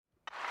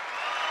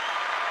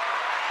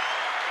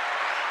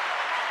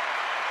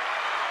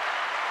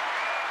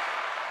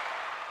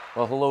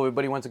Well, hello,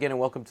 everybody, once again, and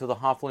welcome to the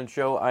Hoffman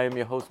Show. I am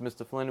your host,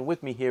 Mr. Flynn, and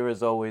with me here,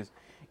 as always,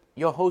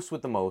 your host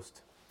with the most,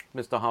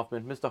 Mr.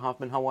 Hoffman. Mr.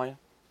 Hoffman, how are you?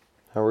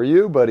 How are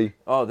you, buddy?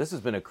 Oh, this has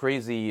been a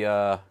crazy,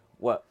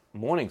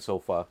 morning so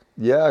far.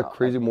 Yeah,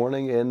 crazy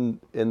morning and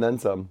then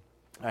some.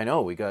 I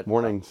know, we got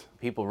Mornings.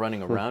 people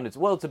running around. It's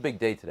a big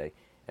day today.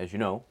 As you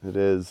know, It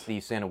is.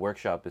 the Santa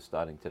workshop is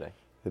starting today.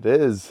 It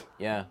is.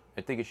 Yeah,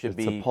 I think it should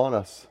It's be... upon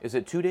us. Is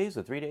it 2 days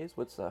or 3 days?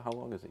 How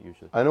long is it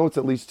usually? I know it's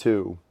at least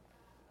 2.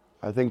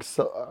 I think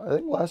so. I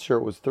think last year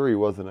it was 3,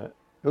 wasn't it?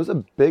 It was a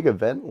big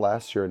event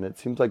last year, and it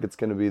seems like it's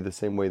going to be the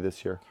same way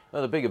this year.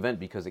 Well, the big event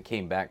because it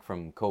came back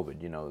from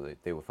COVID. You know,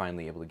 they were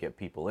finally able to get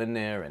people in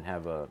there and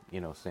have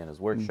Santa's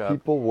workshop.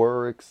 People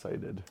were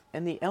excited.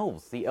 And the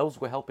elves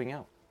were helping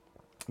out.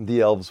 The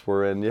elves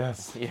were in,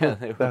 yes. Yeah,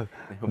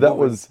 That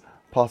was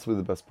possibly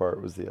the best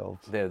part, was the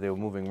elves. They were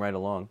moving right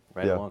along,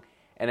 Yeah. along.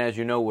 And as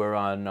you know, we're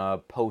on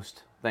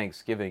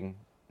post-Thanksgiving.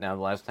 Now,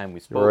 the last time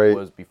we spoke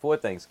was before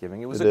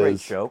Thanksgiving. It was a great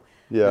show.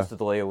 Yeah. Mr.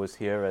 DeLeo was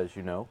here, as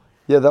you know.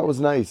 Yeah, that was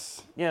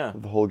nice. Yeah.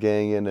 The whole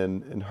gang in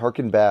and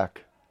harken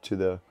back to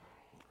the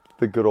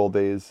good old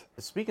days.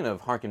 Speaking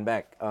of harken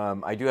back,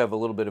 I do have a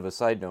little bit of a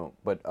side note,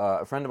 but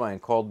a friend of mine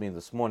called me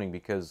this morning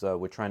because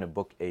we're trying to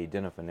book a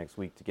dinner for next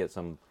week to get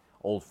some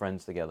old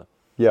friends together.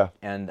 Yeah.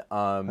 And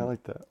I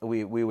like that.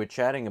 we were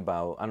chatting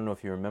about, I don't know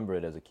if you remember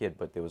it as a kid,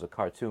 but there was a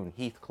cartoon,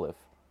 Heathcliff.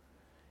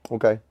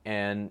 Okay.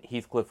 And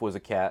Heathcliff was a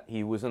cat.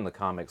 He was in the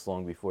comics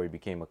long before he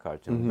became a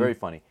cartoon. Mm-hmm. Very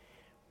funny.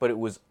 But it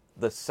was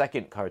the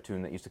second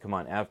cartoon that used to come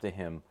on after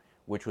him,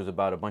 which was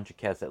about a bunch of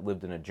cats that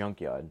lived in a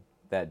junkyard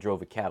that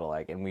drove a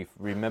Cadillac. And we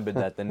remembered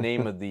that the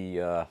name of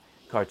the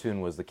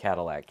cartoon was the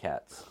Cadillac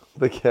Cats.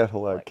 The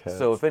Cadillac Cats.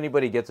 So if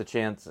anybody gets a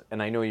chance,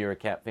 and I know you're a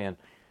cat fan,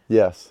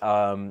 yes.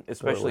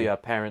 especially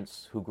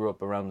parents who grew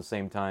up around the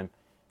same time,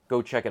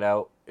 go check it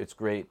out. It's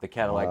great. The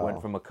Cadillac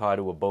went from a car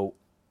to a boat.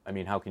 I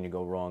mean, how can you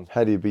go wrong?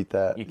 How do you beat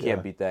that? You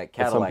can't beat that.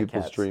 That's Cadillac some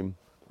people's Cats. dream.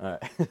 All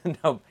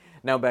right.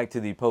 Now back to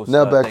the post.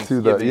 Now back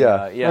to the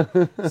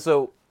Thanksgiving, yeah.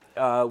 So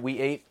we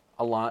ate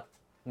a lot.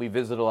 We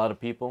visited a lot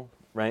of people,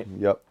 right?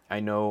 Yep.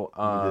 I know.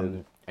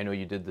 did. I know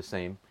you did the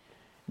same.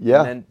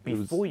 Yeah. And then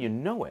before you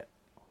know it,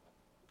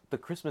 the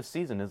Christmas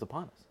season is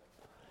upon us.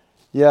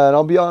 Yeah, and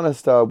I'll be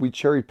honest. We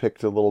cherry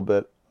picked a little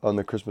bit on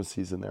the Christmas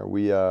season there.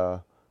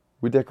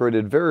 We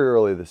decorated very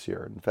early this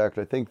year. In fact,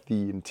 I think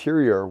the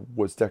interior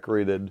was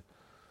decorated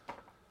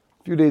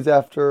a few days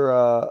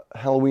after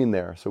Halloween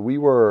there. So we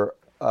were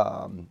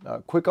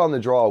quick on the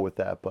draw with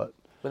that, but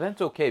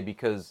that's okay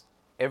because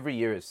every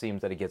year it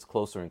seems that it gets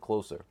closer and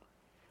closer.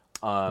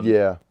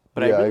 yeah.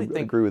 But yeah, I really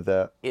think agree with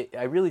that.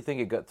 I really think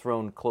it got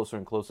thrown closer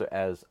and closer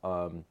as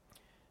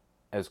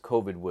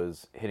COVID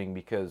was hitting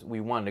because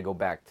we wanted to go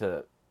back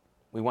to,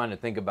 we wanted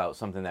to think about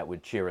something that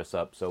would cheer us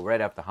up. So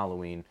right after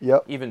Halloween,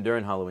 Yep. even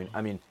during Halloween,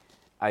 I mean,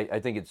 I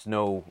think it's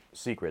no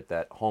secret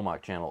that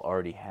Hallmark Channel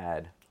already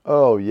had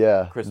Oh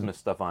yeah. Christmas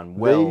stuff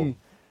on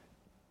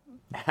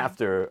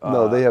after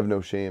No, they have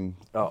no shame.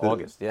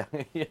 August. Yeah.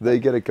 They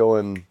get it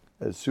going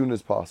as soon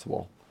as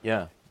possible.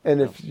 Yeah. And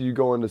if you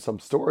go into some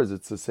stores,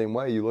 it's the same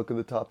way. You look at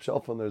the top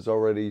shelf, and there's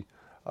already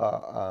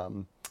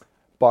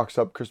boxed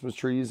up Christmas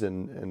trees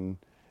and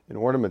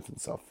ornaments and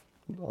stuff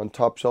on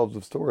top shelves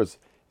of stores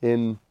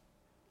in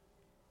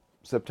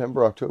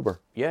September, October.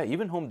 Yeah,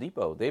 even Home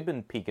Depot, they've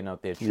been peeking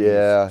out their trees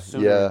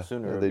Sooner and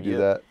sooner. they do yeah.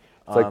 that.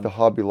 It's like the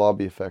Hobby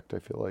Lobby effect, I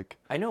feel like.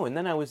 I know, and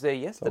then I was there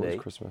yesterday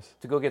Christmas.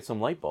 to go get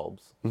some light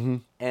bulbs,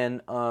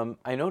 and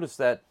I noticed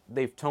that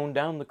they've toned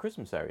down the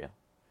Christmas area.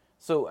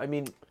 So I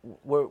mean,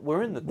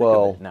 we're in the thick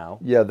of it now.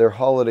 Yeah, their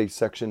holiday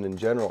section in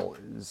general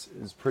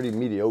is pretty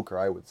mediocre,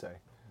 I would say.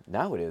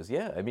 Now it is,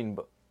 yeah. I mean,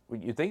 but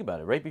when you think about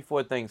it, right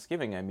before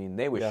Thanksgiving, I mean,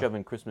 they were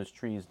shoving Christmas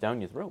trees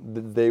down your throat.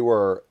 They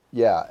were,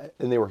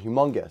 and they were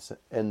humongous,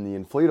 and the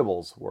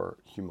inflatables were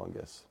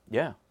humongous.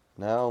 Yeah.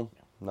 Now,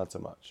 not so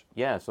much.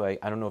 Yeah, so I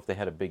don't know if they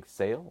had a big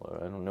sale,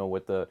 or I don't know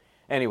what the...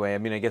 Anyway, I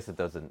mean, I guess it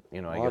doesn't,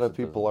 A lot of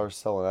people are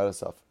selling out of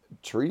stuff.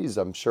 Trees,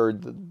 I'm sure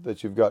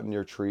that you've gotten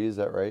your tree, is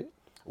that right?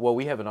 Well,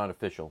 we have an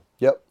artificial.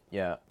 Yep.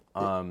 Yeah.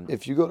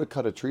 If you go to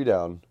cut a tree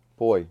down,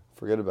 boy,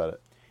 forget about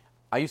it.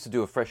 I used to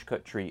do a fresh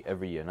cut tree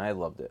every year, and I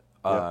loved it.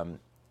 Yep.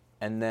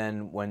 And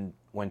then when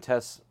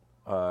Tess,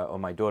 or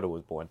my daughter,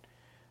 was born,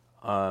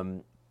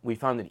 we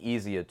found it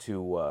easier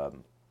to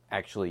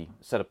actually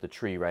set up the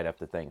tree right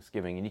after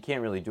Thanksgiving. And you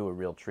can't really do a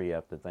real tree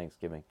after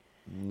Thanksgiving.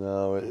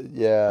 No,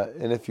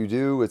 and if you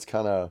do, it's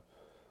kind of,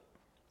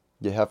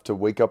 you have to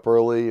wake up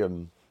early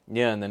and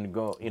Yeah, and then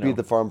go, be at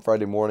the farm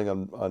Friday morning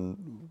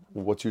on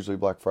what's usually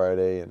Black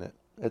Friday, and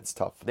it's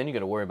tough. Then you got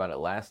to worry about it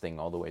lasting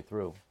all the way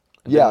through.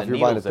 And Yeah, then if the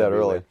you're buying it needles that early.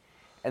 everywhere.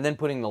 And then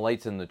putting the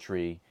lights in the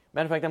tree.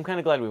 Matter of fact, I'm kind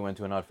of glad we went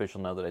to an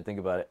artificial now that I think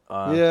about it.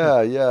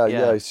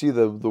 Yeah. I see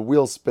the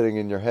wheels spinning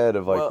in your head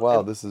of like, Well, wow,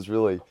 and- this is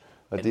really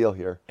a deal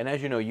here. And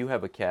as you know, you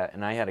have a cat,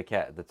 and I had a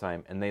cat at the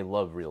time, and they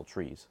love real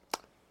trees.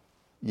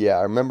 Yeah,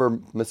 I remember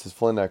Mrs.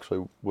 Flynn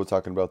actually was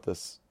talking about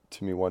this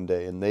to me one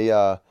day, and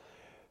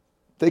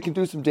they can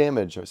do some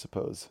damage, I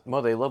suppose.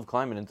 Well, they love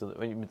climbing into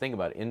when you think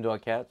about it, indoor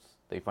cats,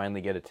 they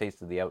finally get a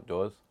taste of the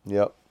outdoors.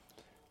 Yep.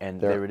 And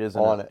They're there it is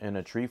on it. in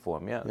a tree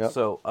form. Yeah. Yep.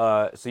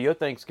 So your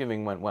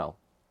Thanksgiving went well.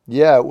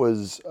 Yeah, it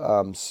was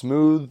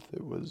smooth.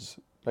 It was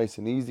nice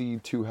and easy.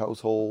 2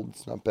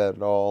 households, not bad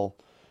at all.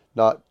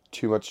 Not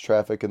too much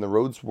traffic, and the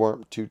roads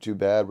weren't too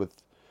bad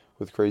with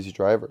crazy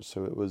drivers.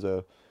 So it was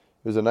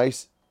a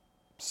nice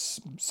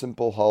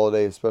simple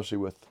holiday, especially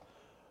with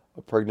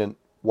a pregnant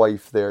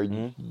wife there.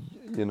 You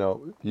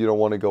know, you don't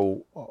want to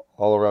go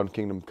all around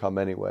Kingdom Come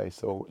anyway.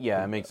 So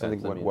Yeah, it makes sense. I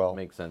think it went well. It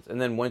makes sense.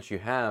 And then once you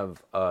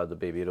have the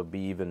baby, it'll be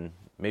even,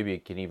 maybe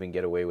it can even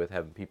get away with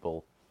having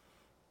people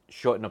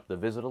shorten up the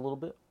visit a little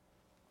bit.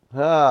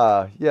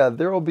 Yeah,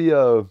 there will be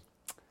You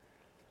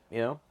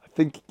know? I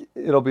think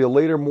it'll be a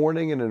later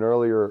morning and an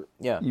earlier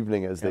Yeah.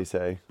 evening, as they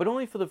say. But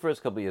only for the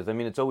first couple of years. I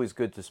mean, it's always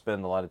good to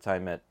spend a lot of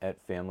time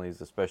at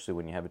families, especially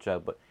when you have a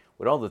child. But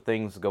with all the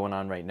things going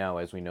on right now,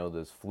 as we know,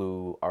 there's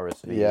flu,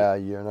 RSV. Yeah,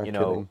 you're not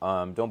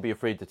kidding. Don't be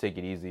afraid to take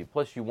it easy.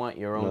 Plus, you want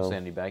your own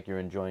sanity back. You're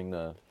enjoying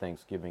the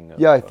Thanksgiving.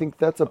 Yeah, I think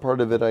that's a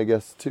part of it, I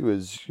guess, too,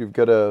 is you've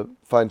got to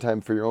find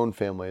time for your own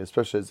family,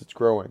 especially as it's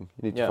growing.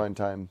 You need to find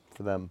time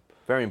for them.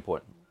 Very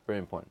important. Very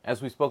important.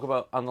 As we spoke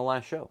about on the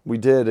last show. We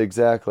did,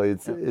 exactly.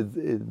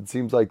 It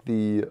seems like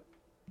the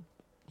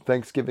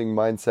Thanksgiving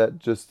mindset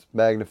just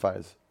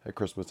magnifies at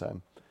Christmas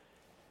time.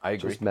 I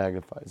agree. Just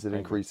magnifies. It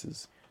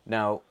increases.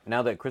 Now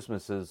that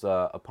Christmas is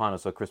upon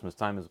us, or Christmas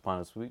time is upon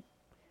us,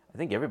 I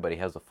think everybody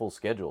has a full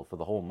schedule for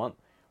the whole month.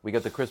 We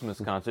got the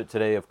Christmas concert.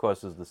 Today, of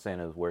course, is the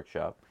Santa's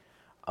workshop.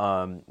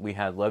 We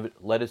had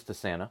Letters to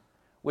Santa,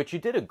 which you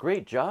did a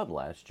great job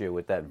last year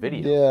with that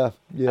video.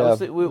 Yeah.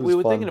 We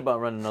were thinking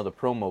about running another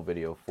promo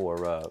video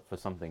for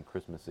something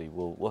Christmassy.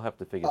 We'll have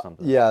to figure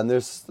something out. Yeah, and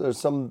there's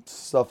some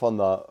stuff on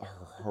the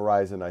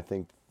horizon, I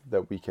think,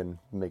 that we can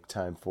make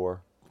time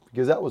for.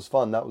 Because that was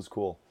fun. That was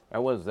cool.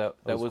 That was cool. a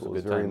good It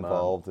was time. very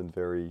involved and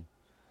very...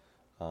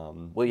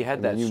 well, you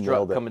had that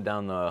strut coming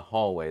down the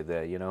hallway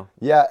there, you know?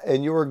 Yeah,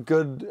 and you were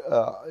good.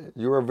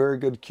 You were a very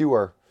good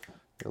cuer.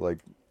 You're like,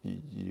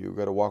 you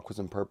got to walk with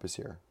some purpose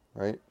here,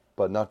 right?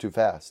 But not too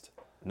fast.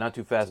 Not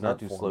too fast, not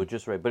too slow,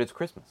 just right. But it's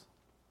Christmas,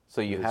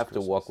 so you have to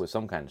walk with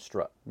some kind of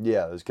strut.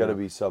 Yeah, there's got to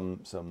be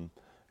some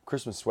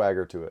Christmas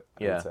swagger to it.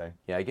 I would say.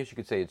 Yeah, I guess you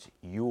could say it's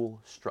Yule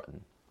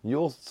strutting.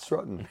 Yule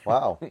strutting.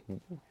 Wow,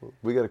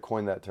 we got to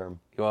coin that term.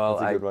 Well,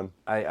 that's a good one.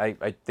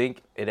 I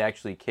think it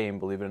actually came,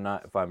 believe it or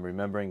not, if I'm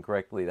remembering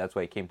correctly, that's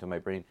why it came to my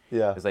brain.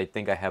 Yeah. Because I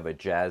think I have a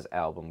jazz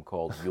album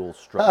called Yule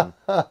Strutting,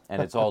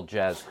 and it's all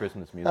jazz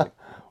Christmas music.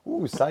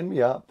 Ooh, sign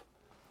me up.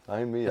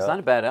 Sign me up. It's not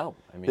a bad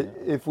album. I mean,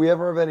 if we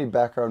ever have any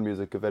background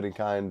music of any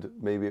kind,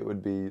 maybe it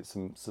would be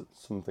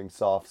something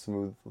soft,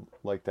 smooth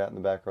like that in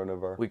the background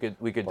of our. we could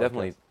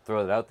definitely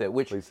throw that out there,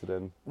 which place it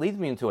in. leads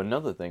me into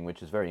another thing,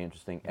 which is very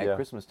interesting. At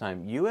Christmas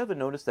time, you ever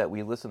notice that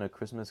we listen to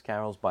Christmas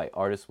carols by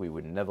artists we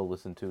would never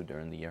listen to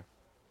during the year?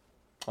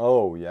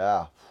 Oh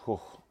yeah,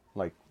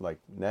 like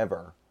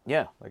never.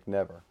 Yeah, Like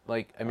never.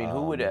 like I mean,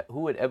 who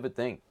would ever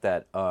think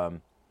that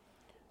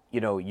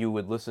you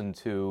would listen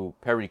to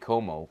Perry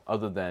Como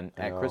other than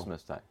at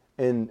Christmas time?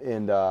 And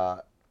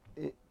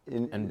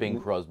Bing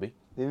Crosby.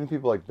 Even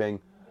people like Bing,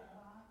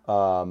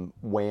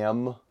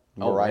 Wham,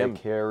 Mariah Wham.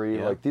 Carey,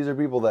 Yeah. like these are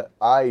people that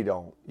I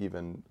don't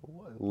even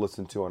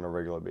listen to on a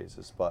regular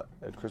basis. But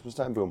at Christmas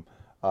time, boom.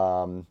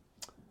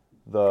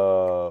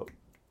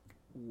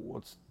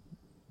 What's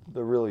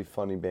the really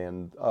funny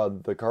band?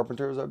 The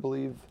Carpenters, I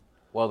believe.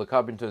 Well, the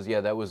Carpenters,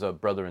 that was a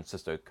brother and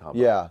sister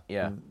combo.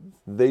 Yeah.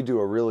 They do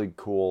a really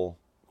cool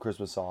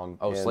Christmas song.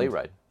 Oh, Sleigh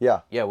Ride.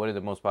 Yeah. Yeah, one of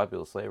the most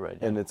popular Sleigh Ride.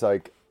 Yeah. And it's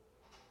like,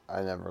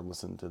 I never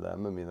listened to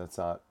them. I mean, that's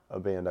not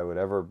a band I would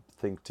ever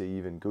think to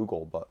even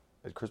Google. But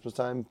at Christmas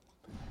time,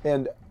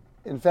 and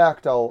in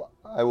fact,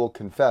 I will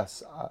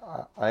confess,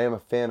 I am a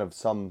fan of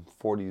some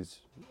 40s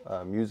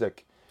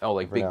music. Oh,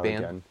 like every big now and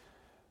band? again.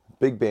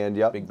 Big band,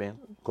 yep. Big band.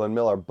 Glenn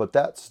Miller. But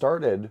that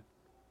started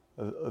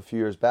a few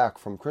years back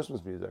from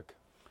Christmas music.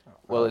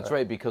 Well, it's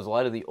right, because a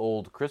lot of the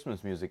old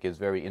Christmas music is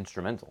very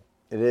instrumental.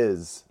 It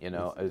is.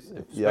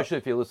 Especially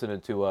if you're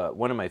listening to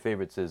one of my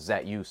favorites is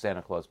That You,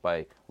 Santa Claus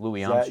by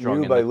Louis That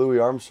Armstrong. You by Louis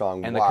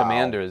Armstrong. And wow. the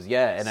Commanders,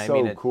 and so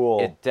I mean, cool.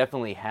 It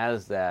definitely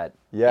has that,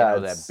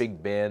 that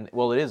big band.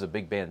 Well, it is a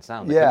big band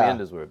sound. The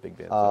Commanders were a big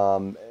band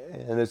sound.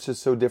 And it's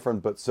just so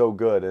different, but so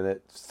good, and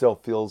it still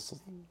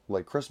feels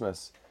like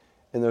Christmas.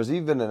 And there's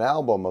even an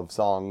album of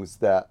songs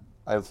that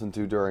I listen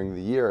to during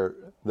the year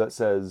that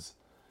says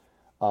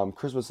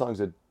Christmas songs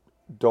that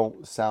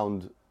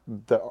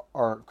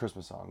aren't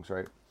Christmas songs,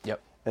 right? Yep.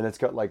 And it's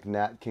got like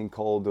Nat King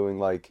Cole doing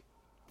like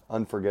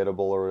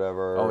Unforgettable or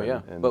whatever. Oh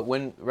yeah. But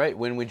when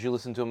would you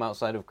listen to him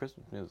outside of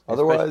Christmas music?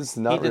 Otherwise,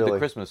 not really. He did the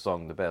Christmas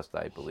song the best,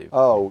 I believe.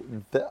 Oh,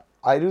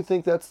 I do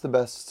think that's the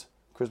best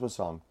Christmas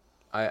song.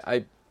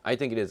 I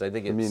think it is. I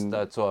think it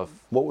starts off.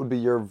 What would be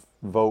your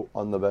vote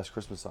on the best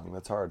Christmas song?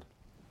 That's hard.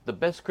 The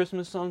best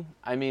Christmas song?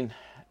 I mean,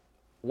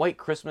 White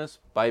Christmas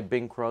by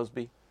Bing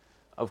Crosby,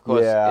 of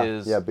course,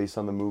 is based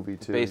on the movie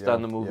too. Based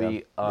on the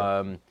movie.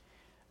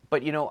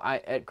 But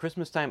at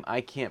Christmas time,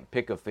 I can't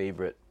pick a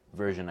favorite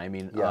version. I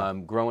mean,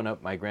 growing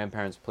up, my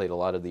grandparents played a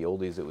lot of the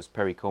oldies. It was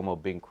Perry Como,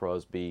 Bing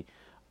Crosby,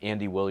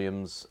 Andy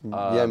Williams.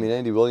 Yeah, I mean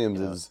Andy Williams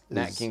is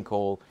Nat King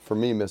Cole. For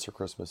me, Mr.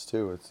 Christmas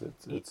too.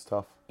 It's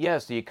tough. Yeah,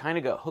 so you kind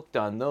of got hooked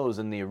on those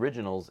and the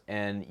originals,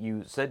 and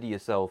you said to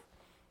yourself,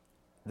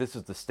 "This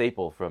is the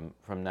staple from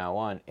now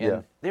on."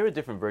 And there are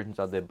different versions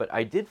out there, but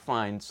I did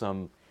find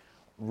some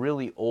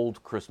really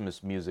old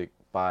Christmas music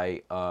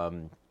by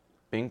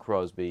Bing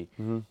Crosby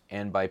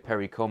and by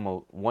Perry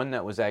Como. One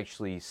that was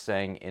actually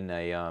sang in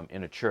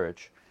a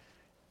church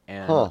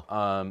and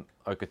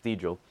a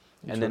cathedral.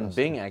 And then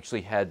Bing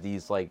actually had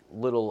these like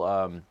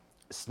little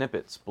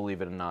snippets,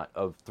 believe it or not,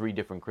 of 3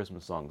 different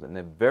Christmas songs, and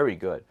they're very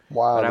good.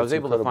 Wow, but I was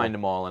able incredible. to find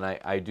them all, and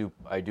I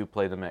do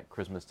play them at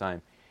Christmas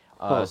time.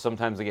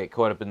 Sometimes I get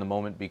caught up in the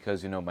moment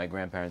because my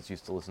grandparents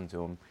used to listen to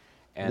them,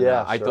 and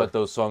I thought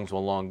those songs were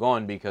long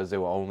gone because they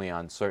were only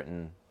on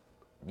certain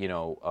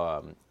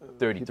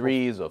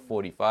 33s or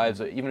 45s,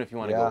 or even if you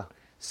want to go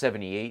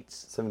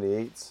 78s.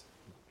 78s.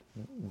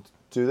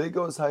 Do they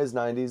go as high as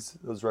 90s,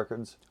 those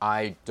records?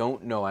 I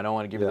don't know. I don't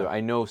want to give you the...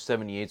 I know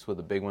 78s were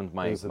the big ones.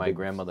 My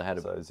grandmother had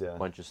a size,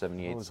 bunch of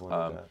 78s.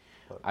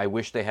 I I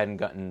wish they hadn't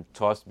gotten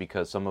tossed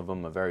because some of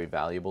them are very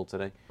valuable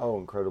today. Oh,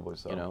 incredibly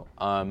so.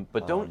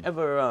 But don't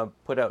ever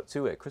put out,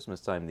 too, at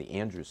Christmas time, the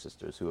Andrews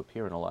sisters, who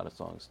appear in a lot of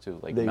songs, too.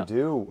 Like they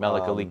do.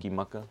 Melakaliki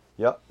Mucka.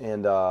 Yep,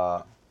 and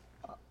I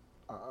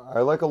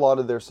like a lot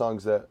of their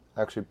songs that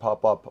actually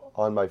pop up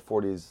on my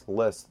 40s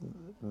list.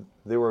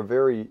 They were a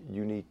very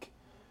unique,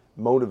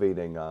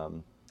 motivating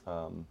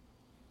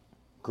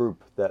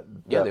group that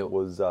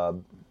was...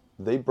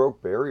 they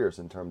broke barriers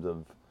in terms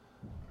of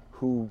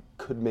who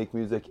could make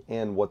music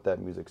and what that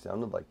music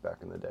sounded like back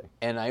in the day.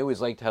 And I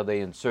always liked how they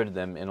inserted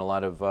them in a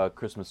lot of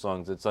Christmas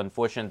songs. It's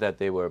unfortunate that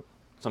they were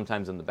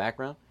sometimes in the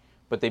background,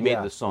 but they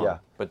made the song. Yeah.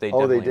 But they they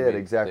definitely did,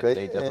 exactly.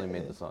 They definitely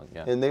made the song,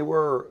 yeah. And they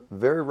were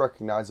very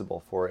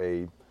recognizable for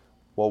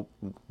what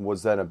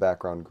was then a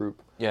background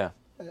group. Yeah.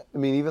 I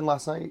mean, even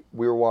last night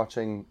we were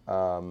watching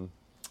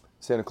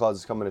Santa Claus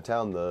is Coming to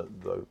Town, the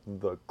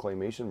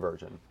claymation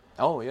version.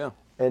 Oh, yeah.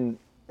 And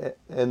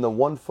the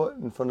one foot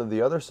in front of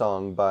the other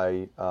song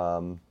by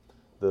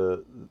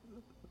the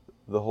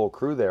whole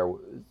crew there,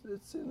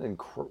 it's an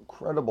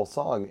incredible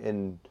song,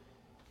 and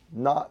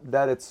not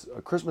that it's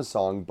a Christmas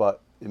song, but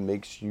it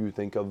makes you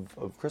think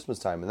of Christmas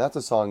time, and that's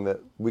a song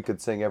that we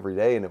could sing every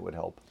day and it would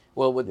help.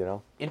 Well, what's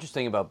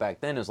interesting about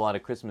back then is a lot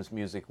of Christmas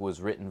music was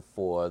written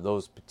for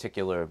those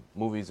particular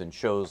movies and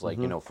shows, like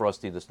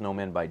Frosty the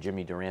Snowman by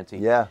Jimmy Durante.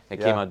 Yeah, that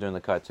came out during the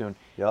cartoon.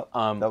 Yep,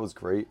 that was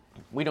great.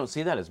 We don't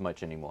see that as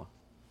much anymore.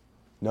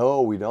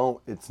 No, we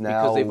don't. It's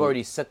now... Because they've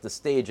already set the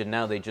stage, and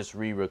now they just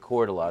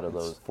re-record a lot of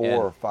those.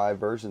 4 or 5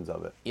 versions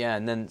of it. Yeah,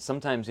 and then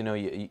sometimes,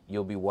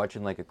 you'll be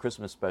watching like a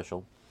Christmas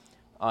special.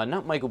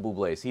 Not Michael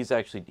Bublé's.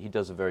 He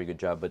does a very good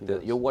job,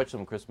 but you'll watch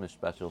some Christmas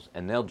specials,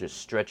 and they'll just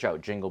stretch out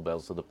Jingle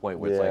Bells to the point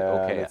where it's like,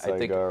 okay,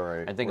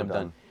 I think I'm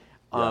done.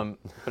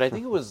 But I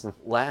think it was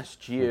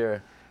last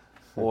year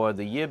or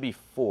the year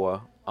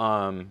before...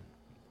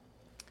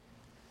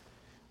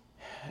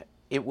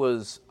 It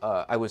was,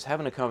 I was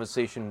having a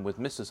conversation with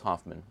Mrs.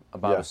 Hoffman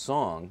about a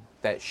song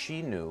that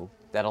she knew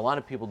that a lot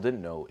of people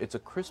didn't know. It's a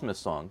Christmas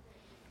song.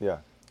 Yeah.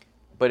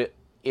 But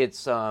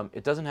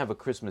it doesn't have a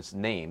Christmas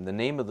name. The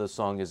name of the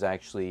song is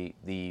actually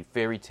The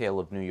Fairy Tale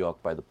of New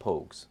York by the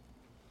Pogues.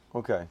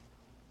 Okay.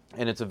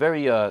 And it's a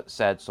very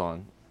sad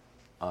song.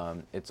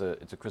 It's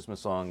a Christmas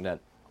song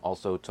that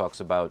also talks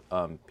about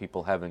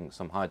people having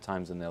some hard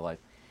times in their life.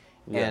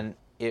 Yeah. And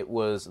the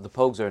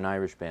Pogues are an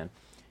Irish band.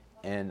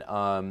 And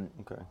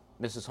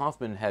Mrs.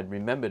 Hoffman had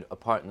remembered a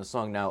part in the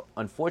song. Now,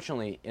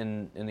 unfortunately,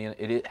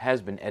 it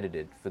has been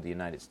edited for the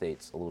United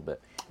States a little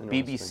bit.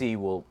 BBC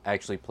will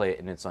actually play it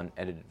in its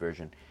unedited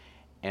version,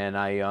 and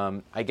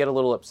I get a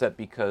little upset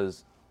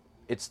because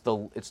it's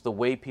the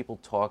way people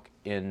talk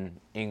in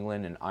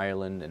England and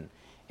Ireland, and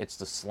it's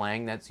the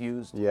slang that's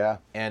used. Yeah.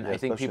 And I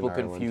think people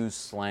confuse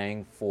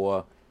slang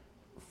for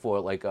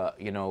like a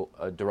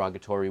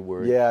derogatory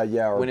word.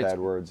 Yeah, or bad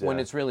words. Yeah. When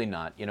it's really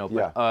not,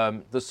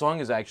 But the song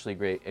is actually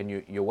great, and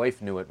your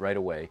wife knew it right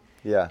away.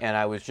 Yeah. And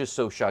I was just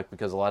so shocked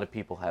because a lot of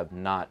people have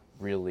not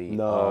really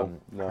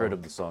heard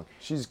of the song.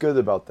 She's good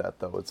about that,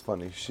 though. It's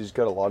funny. She's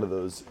got a lot of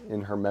those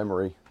in her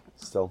memory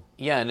still.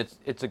 Yeah, and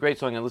it's a great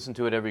song. I listen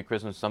to it every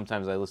Christmas.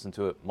 Sometimes I listen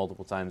to it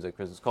multiple times at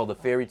Christmas. It's called The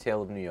Fairy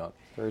Tale of New York.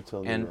 Fairy Tale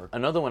of New York. And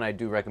another one I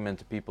do recommend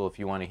to people if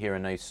you want to hear a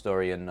nice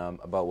story and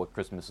about what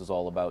Christmas is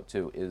all about,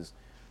 too, is...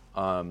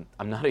 I'm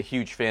not a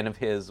huge fan of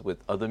his with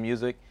other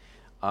music,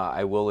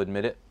 I will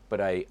admit it, but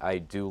I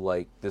do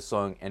like this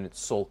song, and it's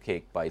Soul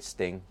Cake by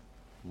Sting.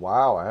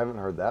 Wow, I haven't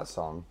heard that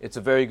song. It's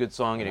a very good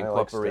song. It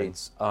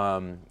incorporates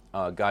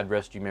God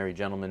Rest You Merry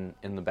Gentlemen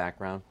in the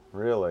background.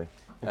 Really?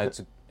 It's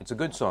a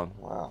good song.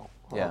 Wow.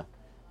 Huh. Yeah.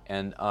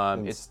 And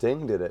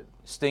Sting did it.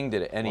 Sting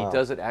did it, and he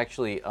does it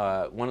actually.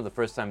 One of the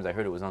first times I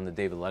heard it was on the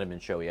David Letterman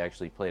show. He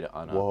actually played it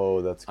on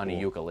a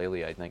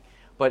ukulele, I think.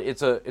 But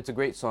it's a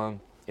great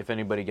song. If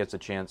anybody gets a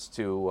chance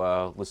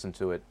to listen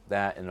to it,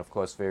 that, and of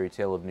course Fairy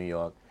Tale of New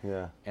York.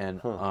 Yeah. And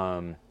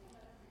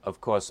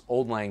of course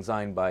Old Lang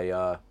Syne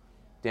by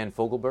Dan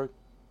Fogelberg.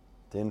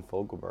 Dan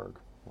Fogelberg.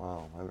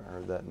 Wow, I haven't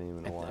heard that name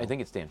in a while. I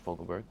think it's Dan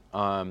Fogelberg.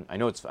 I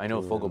know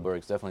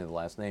Fogelberg's definitely the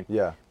last name.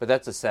 Yeah. But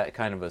that's a sad,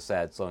 kind of a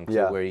sad song too,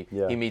 Yeah, where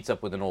yeah. he meets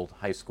up with an old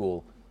high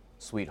school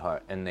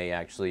sweetheart, and they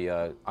actually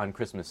on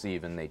Christmas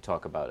Eve, and they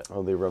talk about it.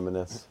 Oh, they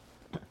reminisce.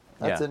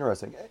 That's Yeah.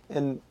 interesting.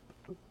 And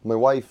my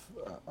wife,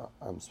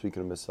 I'm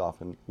speaking of Miss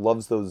Hoffman,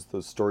 loves those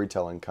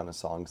storytelling kind of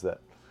songs that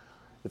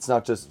it's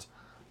not just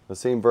the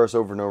same verse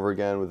over and over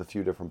again with a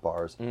few different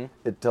bars. Mm-hmm.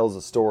 It tells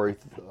a story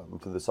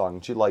to the song.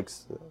 She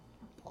likes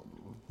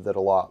that a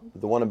lot.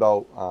 The one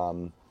about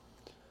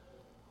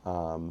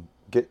a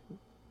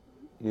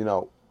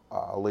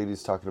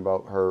lady's talking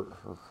about her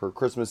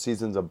Christmas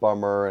season's a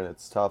bummer and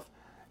it's tough,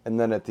 and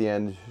then at the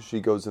end she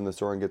goes in the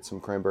store and gets some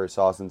cranberry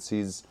sauce and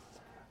sees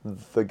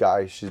the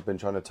guy she's been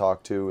trying to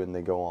talk to, and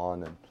they go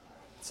on and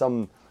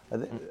I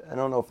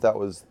don't know if that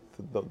was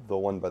the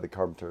one by the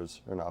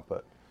Carpenters or not,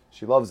 but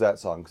she loves that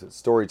song because it's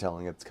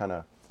storytelling. It's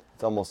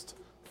almost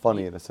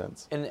funny in a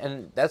sense.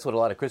 And that's what a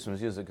lot of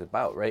Christmas music is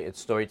about, right? It's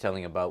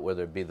storytelling about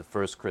whether it be the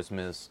first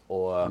Christmas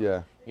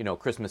or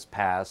Christmas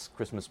past,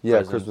 Christmas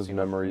presents, Christmas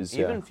memories,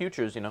 even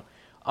futures.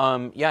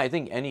 I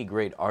think any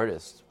great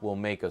artist will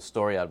make a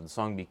story out of the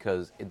song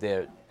because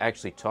they're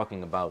actually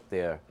talking about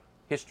their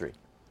history.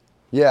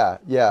 Yeah,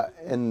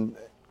 and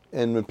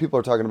when people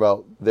are talking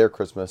about their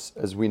Christmas,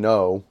 as we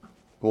know,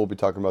 we'll be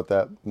talking about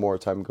that more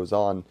as time goes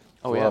on.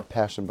 There's a lot of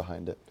passion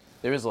behind it.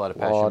 There is a lot of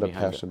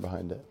passion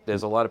behind it.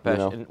 There's a lot of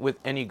passion. And with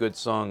any good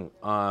song,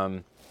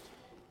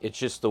 it's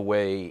just the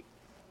way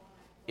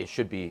it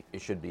should be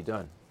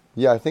done.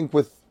 Yeah, I think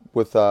with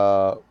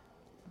a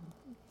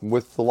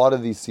lot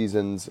of these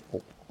seasons,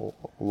 a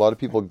lot of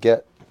people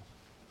get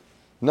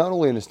not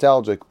only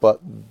nostalgic,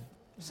 but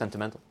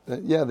sentimental.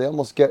 Yeah, they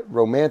almost get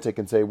romantic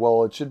and say,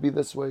 well, it should be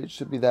this way, it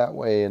should be that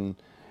way. And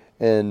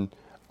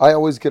I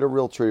always get a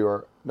real tree,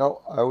 I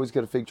always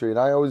get a fig tree, and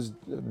I always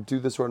do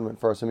this ornament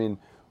first. I mean,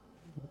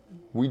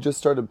 we just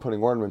started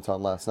putting ornaments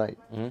on last night.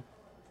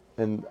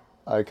 Mm-hmm. And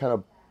I kind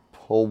of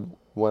pulled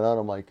one out.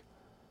 I'm like,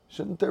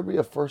 shouldn't there be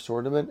a first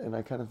ornament? And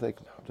I kind of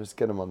think, no, just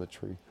get them on the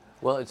tree.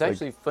 Well, it's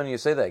actually funny you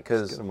say that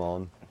because get them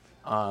on.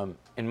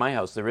 In my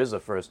house, there is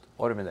a first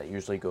ornament that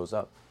usually goes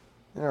up.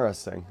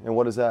 Interesting. And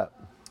what is that?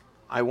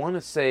 I want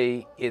to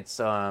say it's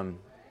the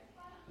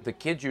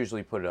kids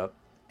usually put it up,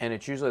 and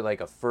it's usually like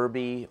a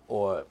Furby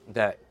or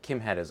that Kim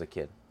had as a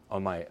kid, or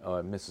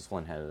Mrs.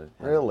 Flynn had as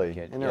really? a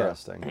kid.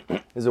 Interesting. Yeah.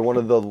 Is it one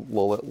of the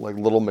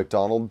little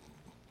McDonald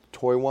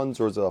toy ones,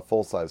 or is it a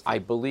full size? I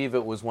believe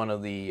it was one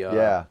of the.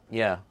 Yeah.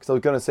 Because I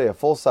was gonna say a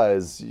full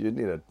size, you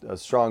need a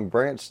strong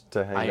branch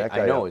to hang that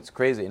guy. I know up. It's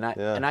crazy, and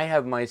I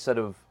have my set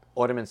of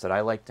ornaments that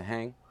I like to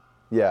hang.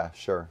 Yeah,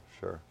 sure.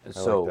 I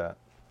like that.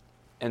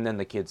 And then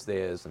the kids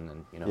theirs, and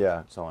then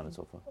so on and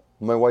so forth.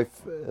 My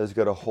wife has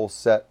got a whole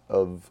set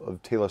of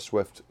Taylor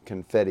Swift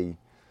confetti.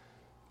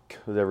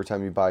 Because every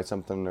time you buy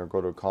something or go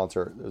to a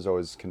concert, there's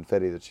always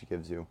confetti that she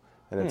gives you,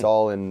 and it's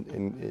all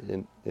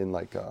in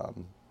like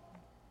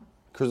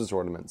Christmas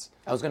ornaments.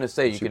 I was going to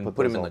say you can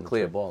put them in the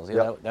clear balls.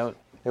 Yeah, that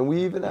and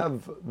we even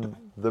have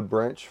the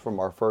branch from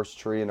our first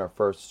tree and our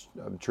first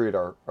tree at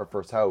our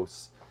first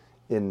house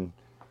in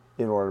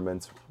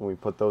ornaments when we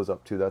put those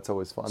up too. That's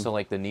always fun. So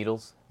like the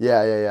needles?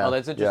 Yeah. Oh,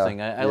 that's interesting.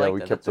 Yeah. I like we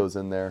that. kept those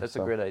in there. That's a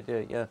great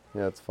idea, yeah.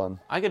 Yeah, it's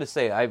fun. I got to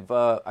say,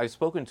 I've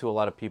spoken to a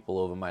lot of people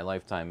over my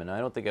lifetime, and I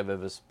don't think I've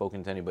ever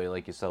spoken to anybody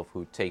like yourself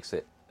who takes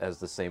it as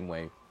the same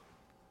way,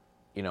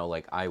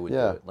 like I would do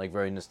it. Like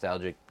very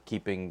nostalgic,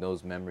 keeping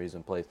those memories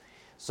in place.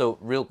 So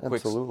real quick,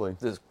 absolutely.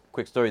 This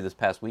quick story this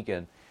past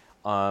weekend,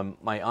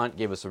 my aunt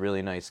gave us a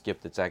really nice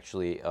gift. It's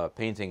actually a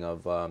painting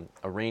of a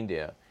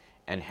reindeer,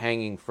 and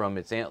hanging from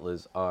its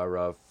antlers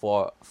are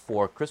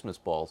four Christmas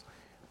balls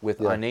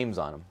with our names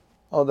on them.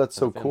 Oh, that's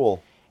so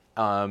cool.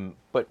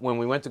 But when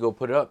we went to go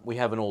put it up, we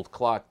have an old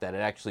clock that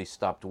had actually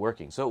stopped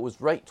working. So it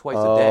was right twice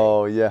a day.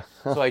 Oh, yeah.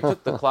 So I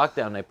took the clock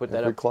down and I put that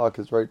up. Every clock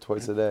is right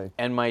twice a day.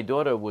 And my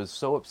daughter was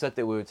so upset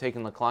that we were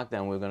taking the clock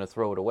down, we were going to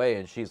throw it away.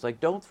 And she's like,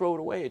 don't throw it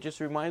away. It just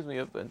reminds me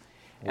of it.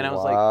 And I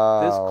was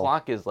like, this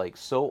clock is like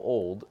so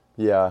old.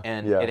 Yeah.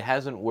 And it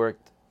hasn't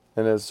worked.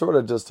 And it's sort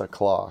of just a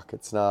clock.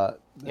 It's not.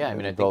 Yeah, I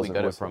mean, I think we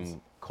got it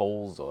from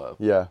Kohl's or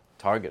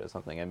Target or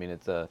something. I mean,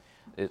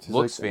 it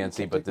looks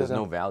fancy, but there's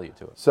no value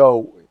to it.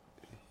 So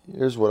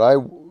here's what I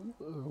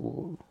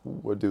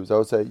would do is I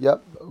would say,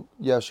 yep,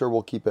 yeah, sure,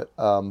 we'll keep it.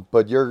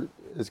 But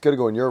it's going to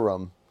go in your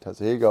room,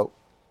 Tessa. Here you go.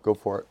 Go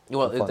for it.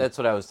 Well, that's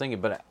what I was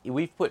thinking. But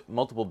we've put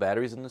multiple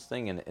batteries in this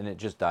thing, and it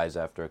just dies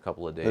after a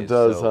couple of days. It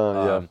does,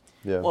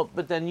 yeah. Well,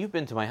 but then you've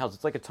been to my house.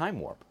 It's like a time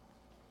warp.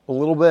 A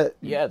little bit.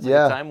 Yeah, it's like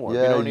a time warp.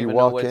 Yeah, you don't even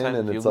know what time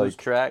and you it's lose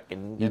like, track.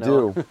 And, you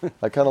do.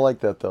 I kind of like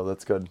that, though.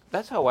 That's good.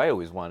 That's how I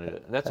always wanted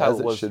it. That's how As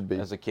it was should be.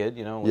 as a kid.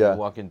 When you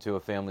walk into a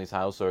family's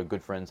house or a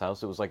good friend's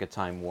house, it was like a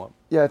time warp.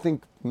 Yeah, I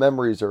think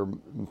memories are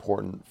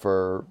important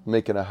for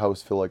making a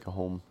house feel like a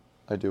home.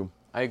 I do.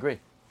 I agree,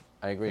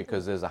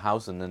 because there's a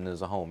house and then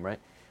there's a home, right?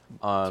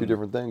 Two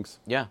different things.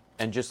 Yeah,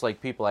 and just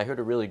like people, I heard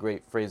a really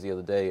great phrase the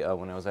other day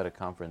when I was at a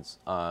conference,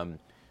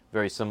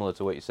 very similar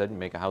to what you said, you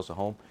make a house a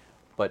home,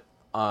 but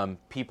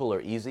people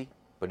are easy,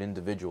 but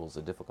individuals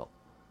are difficult.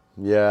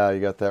 Yeah, you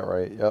got that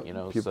right. Yep. You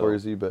know, People so- are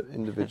easy, but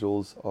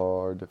individuals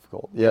are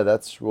difficult. Yeah,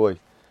 that's Roy.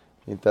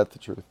 Ain't that the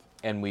truth?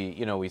 And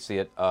we see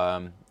it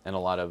in a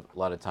lot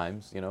of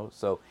times,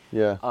 So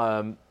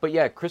Yeah. but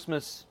yeah,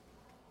 Christmas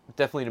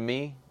definitely to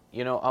me,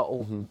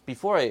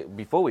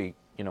 before we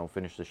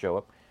finish the show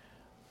up,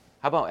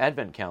 how about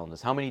Advent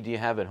calendars? How many do you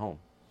have at home?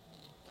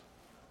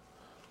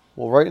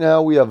 Well, right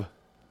now we have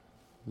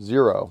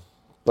 0,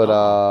 but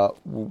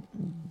Oh.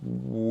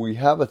 we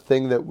have a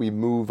thing that we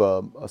move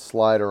a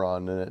slider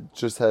on, and it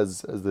just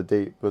has as the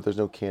date, but there's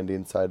no candy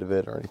inside of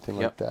it or anything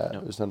like Yep, that.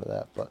 yep. There's none of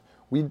that. But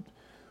we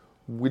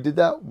did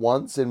that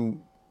once,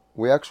 and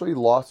we actually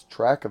lost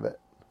track of it.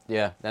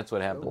 Yeah, that's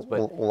what happens. A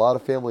But lot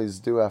of families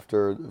do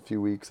after a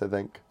few weeks, I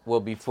think. well,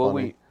 before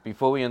funny.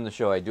 we end the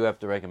show, I do have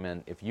to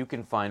recommend if you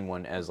can find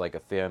one as like a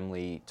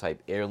family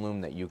type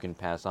heirloom that you can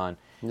pass on.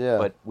 Yeah.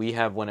 But we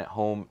have one at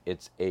home.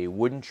 It's a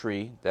wooden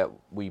tree that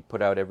we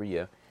put out every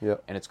year.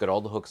 Yep. And it's got all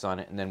the hooks on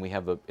it, and then we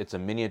have it's a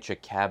miniature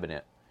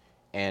cabinet,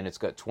 and it's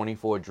got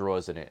 24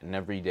 drawers in it, and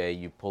every day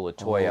you pull a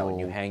toy out and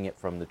you Oh. hang it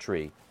from the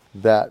tree.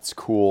 That's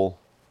cool.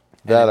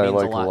 And That it I means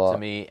like a lot, a lot. to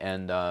me,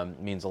 and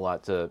means a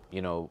lot to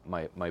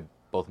my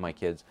both my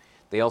kids.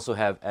 They also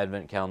have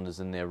advent calendars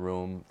in their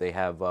room. They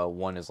have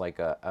one is like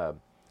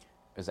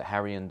is it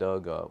Harry and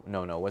Doug?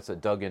 No, what's it?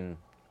 Doug and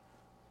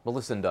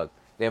Melissa and Doug.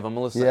 They have a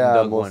Melissa Yeah, and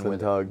Doug Melissa one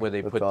and Doug. where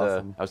they That's put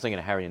awesome. I was thinking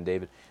of Harry and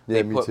David. Yeah,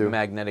 They me put too.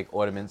 magnetic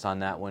ornaments on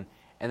that one.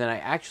 And then I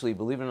actually,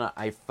 believe it or not,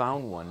 I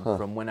found one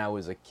from when I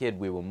was a kid.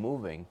 We were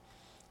moving,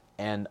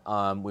 and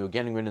we were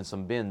getting rid of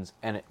some bins,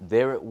 and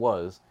there it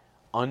was,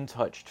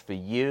 untouched for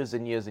years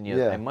and years and years.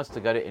 Yeah. I must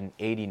have got it in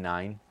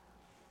 89,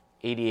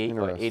 88 or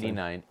Interesting.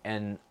 89,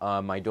 and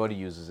my daughter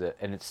uses it,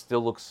 and it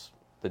still looks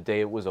the day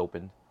it was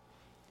opened.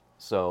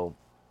 So,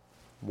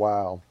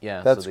 Wow.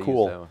 yeah. That's so they use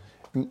cool. that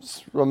one.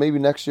 Well, maybe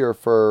next year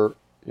for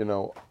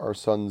our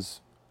son's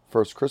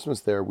first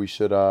Christmas there, we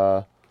should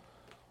have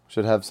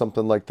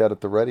something like that at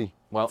the ready.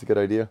 Well- That's a good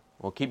idea.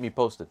 Well, keep me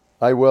posted.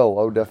 I will.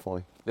 Oh,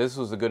 definitely. This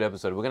was a good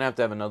episode. We're going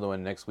to have another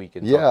one next week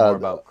and Yeah, talk more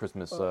about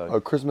Christmas.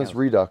 A Christmas calendars.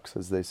 redux,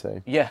 as they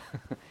say. Yeah.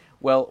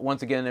 Well,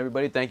 once again,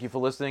 everybody, thank you for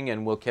listening,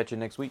 and we'll catch you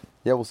next week.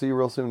 Yeah, we'll see you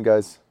real soon,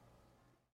 guys.